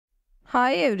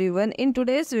Hi everyone, in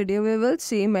today's video we will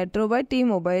see Metro by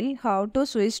T-Mobile how to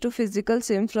switch to physical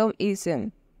SIM from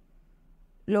eSIM.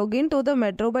 Log in to the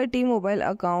Metro by T-Mobile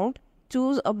account,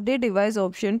 choose Update Device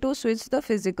option to switch the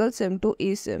physical SIM to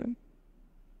eSIM.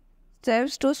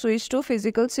 Steps to switch to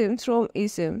physical SIM from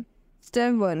eSIM.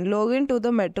 Step 1. Log in to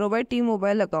the Metro by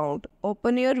T-Mobile account.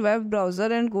 Open your web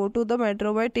browser and go to the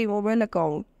Metro by T-Mobile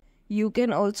account. You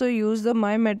can also use the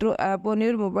My Metro app on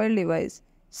your mobile device.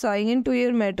 Sign in to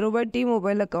your Metro by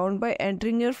T-Mobile account by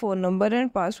entering your phone number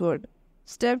and password.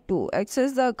 Step 2.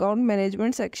 Access the account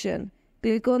management section.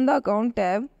 Click on the account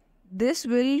tab. This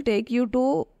will take you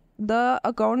to the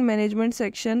account management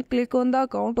section. Click on the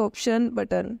account option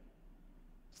button.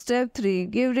 Step 3.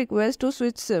 Give request to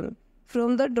switch SIM.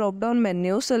 From the drop-down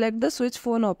menu, select the switch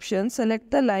phone option. Select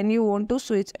the line you want to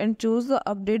switch and choose the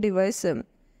update device SIM.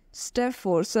 Step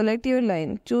 4. Select your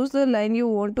line. Choose the line you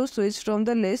want to switch from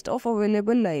the list of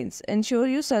available lines. Ensure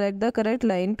you select the correct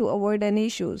line to avoid any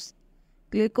issues.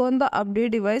 Click on the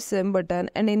Update Device SIM button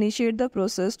and initiate the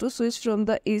process to switch from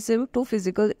the eSIM to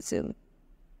physical SIM.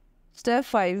 Step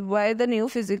 5. Buy the new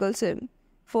physical SIM.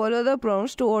 Follow the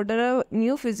prompts to order a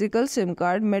new physical SIM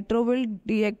card. Metro will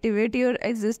deactivate your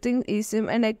existing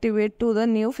eSIM and activate to the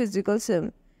new physical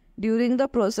SIM. During the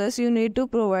process, you need to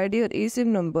provide your eSIM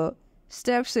number.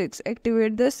 Step 6.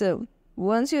 Activate the SIM.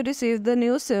 Once you receive the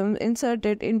new SIM, insert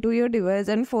it into your device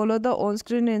and follow the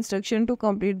on-screen instruction to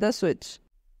complete the switch.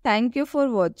 Thank you for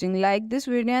watching. Like this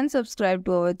video and subscribe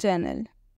to our channel.